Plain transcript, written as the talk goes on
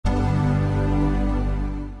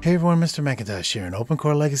Hey everyone, Mr. Macintosh here, and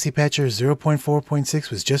OpenCore Legacy Patcher 0.4.6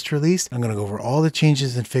 was just released. I'm going to go over all the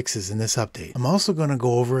changes and fixes in this update. I'm also going to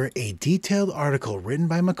go over a detailed article written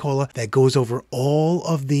by Mykola that goes over all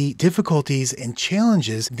of the difficulties and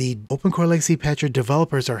challenges the OpenCore Legacy Patcher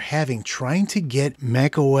developers are having trying to get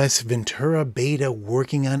macOS Ventura Beta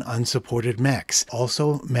working on unsupported Macs.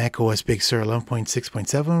 Also, macOS Big Sur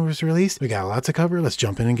 11.6.7 was released. We got a lot to cover. Let's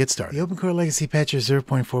jump in and get started. The OpenCore Legacy Patcher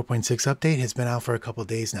 0.4.6 update has been out for a couple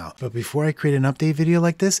days now. But before I create an update video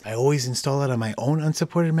like this, I always install it on my own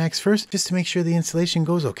unsupported Macs first, just to make sure the installation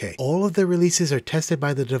goes okay. All of the releases are tested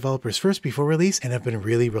by the developers first before release and have been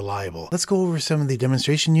really reliable. Let's go over some of the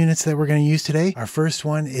demonstration units that we're going to use today. Our first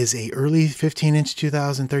one is a early 15-inch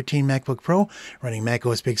 2013 MacBook Pro running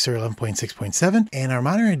macOS Big Sur 11.6.7, and our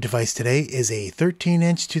monitoring device today is a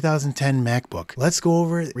 13-inch 2010 MacBook. Let's go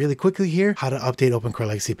over it really quickly here, how to update OpenCore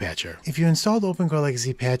Legacy Patcher. If you installed OpenCore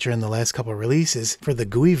Legacy Patcher in the last couple of releases, for the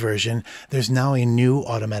GUI version, there's now a new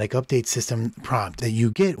automatic update system prompt that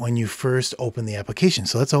you get when you first open the application.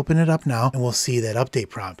 So let's open it up now and we'll see that update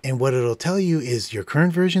prompt. And what it'll tell you is your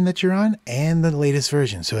current version that you're on and the latest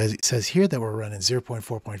version. So as it says here that we're running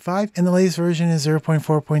 0.4.5 and the latest version is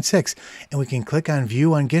 0.4.6. And we can click on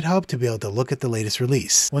view on GitHub to be able to look at the latest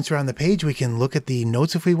release. Once we're on the page, we can look at the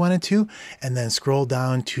notes if we wanted to, and then scroll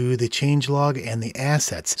down to the changelog and the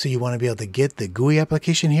assets. So you want to be able to get the GUI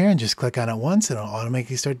application here and just click on it once and it'll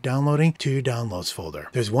automatically start downloading to your downloads folder.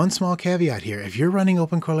 There's one small caveat here. If you're running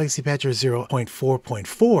OpenCore Legacy Patcher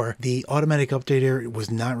 0.4.4, the automatic updater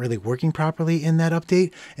was not really working properly in that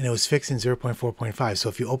update, and it was fixed in 0.4.5. So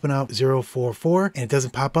if you open up 0.4.4 and it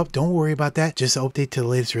doesn't pop up, don't worry about that. Just update to the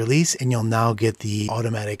latest release and you'll now get the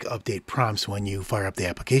automatic update prompts when you fire up the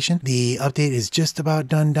application. The update is just about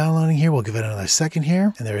done downloading here. We'll give it another second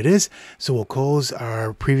here, and there it is. So we'll close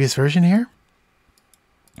our previous version here.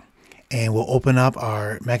 And we'll open up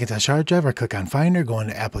our Macintosh hard drive or click on Finder, go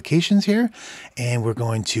into Applications here, and we're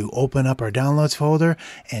going to open up our Downloads folder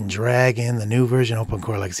and drag in the new version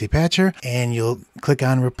OpenCore Legacy Patcher, and you'll click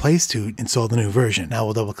on Replace to install the new version. Now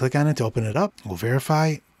we'll double click on it to open it up. We'll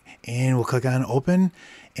verify, and we'll click on Open,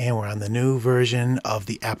 and we're on the new version of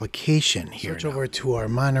the application here. Switch over to our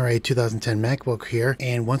Monterey 2010 MacBook here,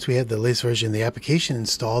 and once we have the latest version of the application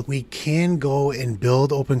installed, we can go and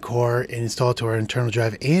build OpenCore and install it to our internal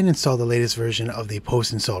drive and install the latest version of the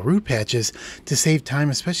post-install root patches to save time,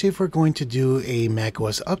 especially if we're going to do a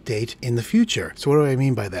macOS update in the future. So what do I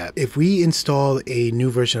mean by that? If we install a new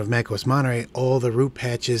version of macOS Monterey, all the root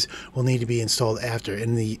patches will need to be installed after,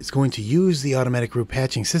 and it's going to use the automatic root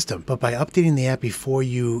patching system. But by updating the app before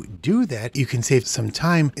you do that, you can save some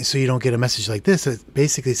time so you don't get a message like this that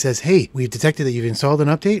basically says, hey, we've detected that you've installed an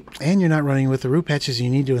update and you're not running with the root patches, you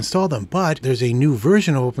need to install them, but there's a new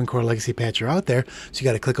version of OpenCore Legacy Patcher out there, so you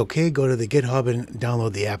got to click OK, go to the GitHub and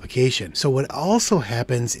download the application. So what also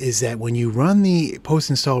happens is that when you run the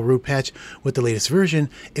post-install root patch with the latest version,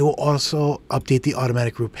 it will also update the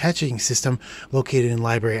automatic root patching system located in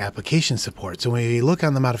library application support. So when we look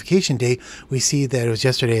on the modification date, we see that it was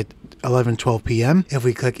yesterday at 11:12 p.m. If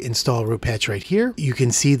we click install root patch right here, you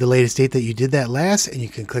can see the latest date that you did that last, and you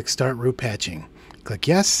can click start root patching. Click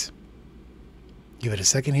yes. Give it a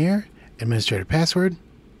second here. Administrator password.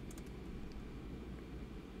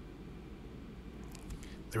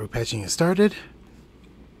 The root patching is started.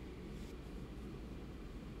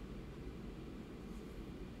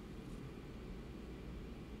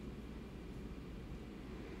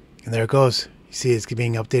 And there it goes. You see it's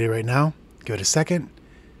being updated right now. Give it a second.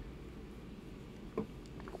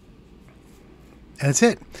 And that's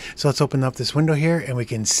it. So let's open up this window here and we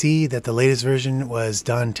can see that the latest version was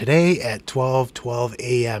done today at 12:12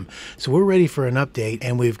 a.m. So we're ready for an update,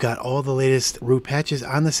 and we've got all the latest root patches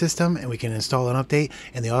on the system, and we can install an update,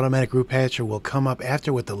 and the automatic root patcher will come up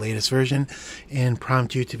after with the latest version and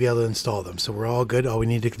prompt you to be able to install them. So we're all good. All we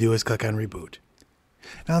need to do is click on reboot.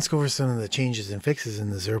 Now let's go over some of the changes and fixes in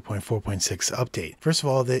the 0.4.6 update. First of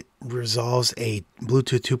all, that resolves a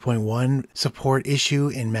Bluetooth 2.1 support issue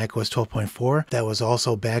in macOS 12.4 that was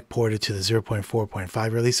also backported to the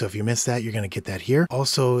 0.4.5 release. So if you missed that, you're going to get that here.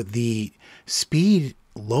 Also, the speed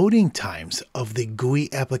loading times of the GUI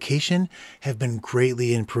application have been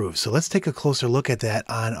greatly improved. So let's take a closer look at that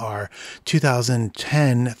on our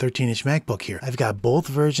 2010 13-inch MacBook here. I've got both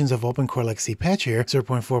versions of OpenCore Legacy Patcher here,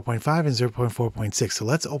 0.4.5 and 0.4.6. So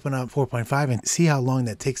let's open up 4.5 and see how long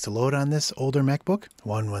that takes to load on this older MacBook.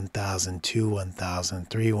 1,000, 2, 1,000,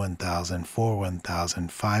 3, 1,000, 4,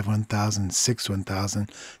 1,000, 5, 1,000, 6,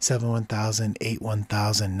 1,000, 7, 1,000, 8,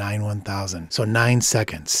 1,000, 9, 1,000. So 9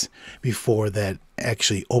 seconds before that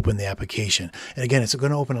actually open the application. And again, it's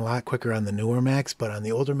going to open a lot quicker on the newer Macs, but on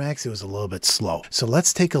the older Macs, it was a little bit slow. So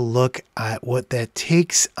let's take a look at what that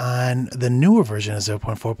takes on the newer version of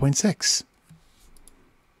 0.4.6.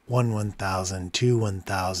 1 1000, 2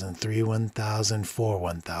 1000, 3 1000, 4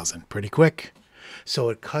 1000. Pretty quick. So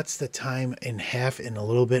it cuts the time in half and a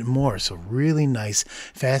little bit more. So really nice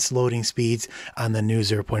fast loading speeds on the new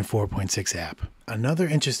 0.4.6 app. Another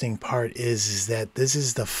interesting part is that this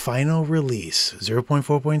is the final release,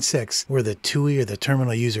 0.4.6, where the TUI or the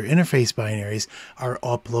terminal user interface binaries are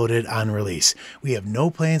uploaded on release. We have no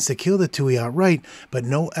plans to kill the TUI outright, but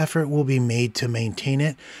no effort will be made to maintain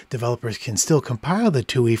it. Developers can still compile the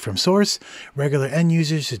TUI from source, regular end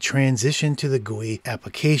users to transition to the GUI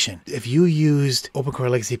application. If you used OpenCore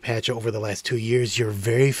Legacy Patcher over the last 2 years, you're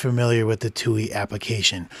very familiar with the TUI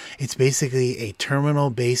application. It's basically a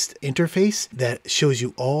terminal-based interface that shows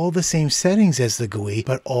you all the same settings as the GUI,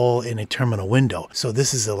 but all in a terminal window. So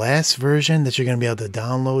this is the last version that you're going to be able to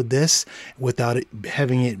download this without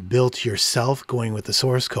having it built yourself, going with the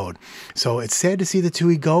source code. So it's sad to see the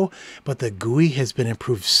TUI go, but the GUI has been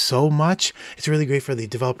improved so much. It's really great for the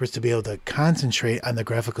developers to be able to concentrate on the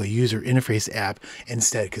graphical user interface app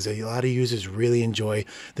instead, because a lot of users really enjoy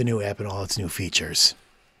the new app and all its new features.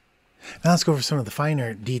 Now let's go over some of the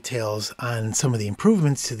finer details on some of the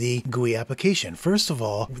improvements to the GUI application. First of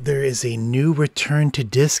all, there is a new return to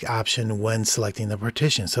disk option when selecting the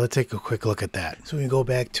partition. So let's take a quick look at that. So we go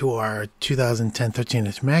back to our 2010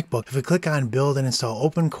 13-inch MacBook. If we click on build and install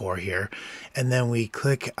OpenCore here, and then we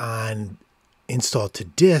click on install to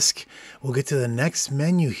disk, we'll get to the next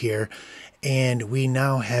menu here. And we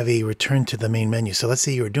now have a return to the main menu. So let's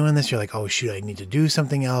say you were doing this, you're like, oh shoot, I need to do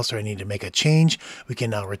something else, or I need to make a change. We can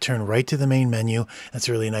now return right to the main menu. That's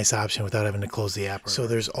a really nice option without having to close the app. So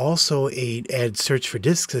there's also a add search for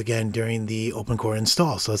disks again during the OpenCore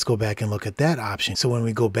install. So let's go back and look at that option. So when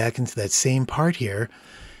we go back into that same part here,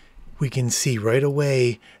 we can see right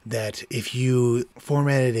away that if you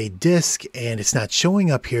formatted a disk and it's not showing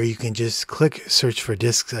up here, you can just click search for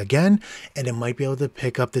disks again, and it might be able to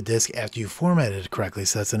pick up the disk after you formatted it correctly.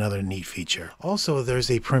 So that's another neat feature. Also, there's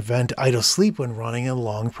a prevent idle sleep when running a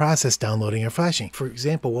long process downloading or flashing. For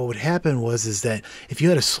example, what would happen is that if you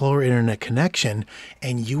had a slower internet connection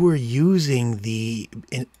and you were using the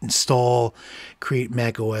install create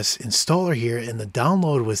macOS installer here and the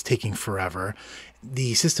download was taking forever,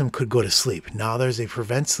 the system could go to sleep. Now there's a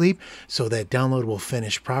prevent sleep, so that download will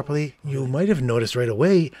finish properly. You might have noticed right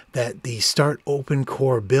away that the start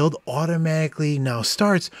OpenCore build automatically now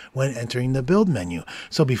starts when entering the build menu.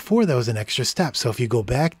 So before that was an extra step. So if you go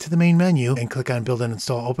back to the main menu and click on build and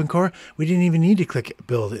install OpenCore, we didn't even need to click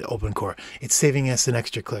build OpenCore. It's saving us an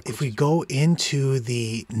extra click. If we go into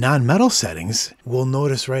the non-metal settings, we'll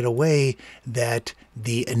notice right away that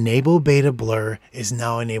the enable beta blur is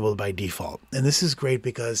now enabled by default. And this is great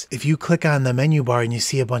because if you click on the menu bar and you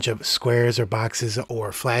see a bunch of squares or boxes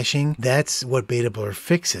or flashing, that's what beta blur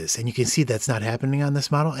fixes. And you can see that's not happening on this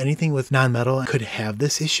model. Anything with non-metal could have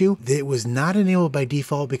this issue. It was not enabled by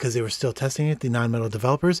default because they were still testing it, the non-metal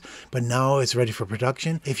developers, but now it's ready for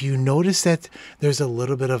production. If you notice that there's a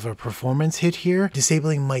little bit of a performance hit here,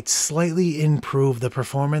 disabling might slightly improve the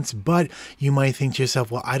performance, but you might think to yourself,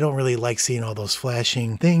 well, I don't really like seeing all those flashing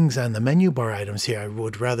things on the menu bar items here. I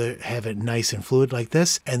would rather have it nice and fluid like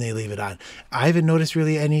this, and they leave it on. I haven't noticed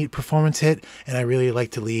really any performance hit, and I really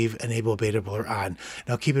like to leave enable beta blur on.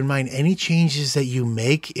 Now keep in mind, any changes that you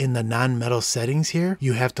make in the non-metal settings here,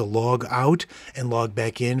 you have to log out and log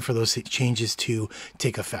back in for those changes to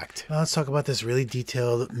take effect. Now let's talk about this really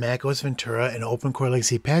detailed macOS Ventura and OpenCore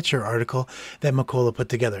Legacy Patcher article that Mykola put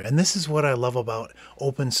together. And this is what I love about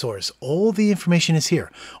open source. All the information is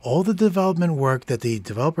here. All the development work that the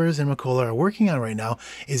developers in Mykola are working on right now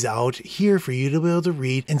is out here for you to be able to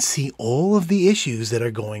read and see all of the issues that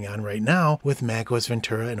are going on right now with macOS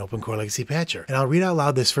Ventura and OpenCore Legacy Patcher. And I'll read out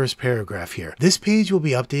loud this first paragraph here. This page will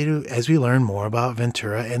be updated as we learn more about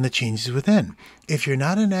Ventura and the changes within. If you're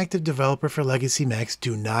not an active developer for Legacy Macs,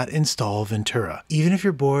 do not install Ventura. Even if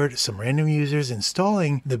you're bored, some random users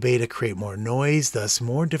installing the beta create more noise, thus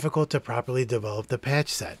more difficult to properly develop the patch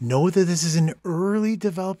set. Know that this is an early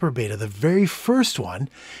developer beta, the very first one,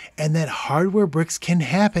 and that hardware bricks can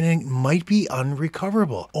happen and might be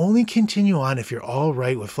unrecoverable. Only continue on if you're all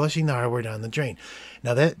right with flushing the hardware down the drain.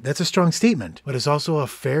 Now that's a strong statement, but it's also a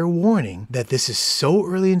fair warning that this is so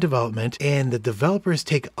early in development and the developers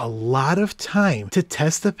take a lot of time time to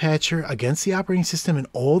test the patcher against the operating system and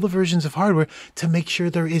all the versions of hardware to make sure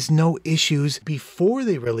there is no issues before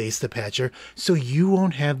they release the patcher, so you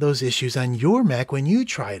won't have those issues on your Mac when you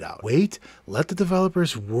try it out. Wait, let the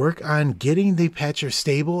developers work on getting the patcher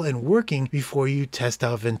stable and working before you test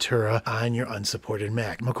out Ventura on your unsupported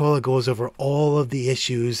Mac. Mykola goes over all of the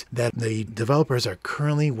issues that the developers are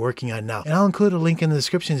currently working on now. And I'll include a link in the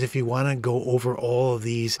descriptions if you want to go over all of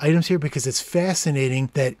these items here, because it's fascinating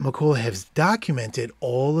that Mykola has documented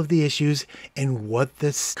all of the issues and what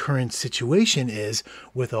this current situation is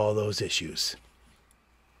with all those issues.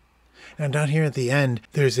 Now down here at the end,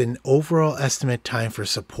 there's an overall estimate time for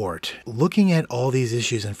support. Looking at all these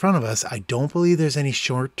issues in front of us, I don't believe there's any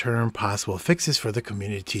short-term possible fixes for the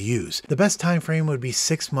community to use. The best time frame would be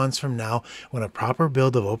 6 months from now, when a proper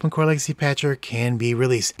build of OpenCore Legacy Patcher can be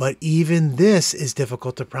released. But even this is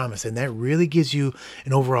difficult to promise, and that really gives you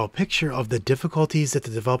an overall picture of the difficulties that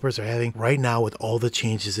the developers are having right now with all the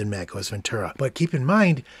changes in macOS Ventura. But keep in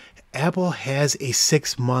mind, Apple has a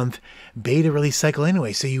 6-month beta release cycle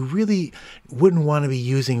anyway, so you really wouldn't want to be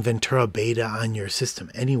using Ventura beta on your system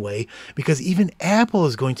anyway, because even Apple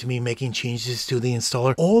is going to be making changes to the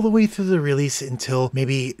installer all the way through the release until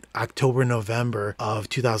maybe October, November of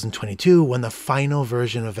 2022, when the final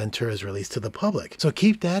version of Ventura is released to the public. So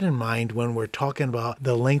keep that in mind when we're talking about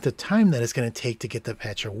the length of time that it's going to take to get the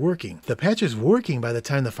patcher working. If the patcher's working by the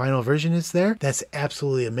time the final version is there, that's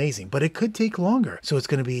absolutely amazing, but it could take longer. So it's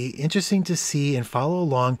going to be interesting to see and follow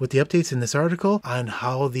along with the updates in this article on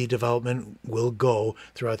how the development will go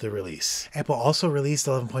throughout the release. Apple also released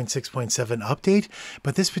 11.6.7 update,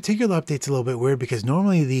 but this particular update's a little bit weird because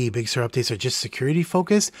normally the Big Sur updates are just security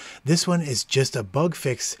focused. This one is just a bug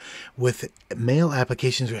fix with mail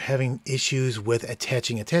applications who are having issues with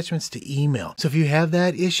attaching attachments to email. So if you have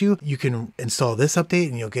that issue, you can install this update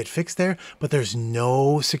and you'll get fixed there, but there's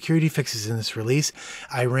no security fixes in this release.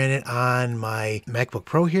 I ran it on my MacBook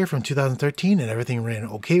Pro here from 2013 and everything ran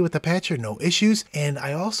okay with the patcher, no issues. And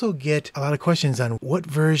I also get a lot of questions on what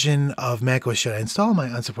version of macOS should I install on my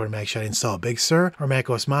unsupported Mac. Should I install Big Sur or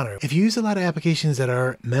macOS Monterey? If you use a lot of applications that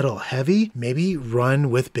are metal heavy, maybe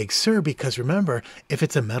run with Big Sur, because remember, if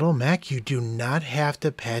it's a metal Mac, you do not have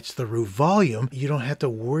to patch the root volume. You don't have to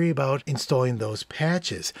worry about installing those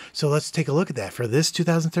patches. So let's take a look at that. For this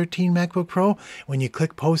 2013 MacBook Pro, when you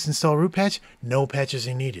click post install root patch, no patches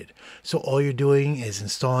are needed. So all you're doing is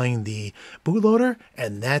installing the bootloader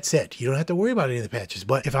and that's it. You don't have to worry about any of the patches.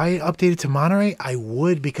 But if I updated to Monterey, I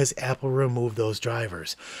would, because Apple removed those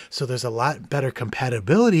drivers. So there's a lot better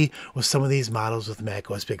compatibility with some of these models with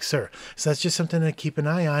macOS Big Sur. So that's just something to keep an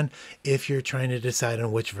eye on if you're trying to decide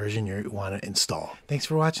on which version you want to install. Thanks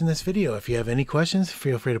for watching this video. If you have any questions,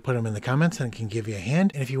 feel free to put them in the comments and I can give you a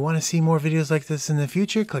hand. And if you want to see more videos like this in the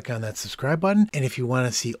future, click on that subscribe button. And if you want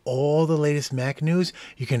to see all the latest Mac news,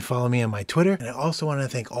 you can follow me on my Twitter. And I also want to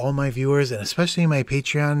thank all my viewers and especially my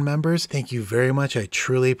Patreon members. Thank you very much. I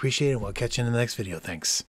truly appreciate it. And we'll catch you in the next video. Thanks.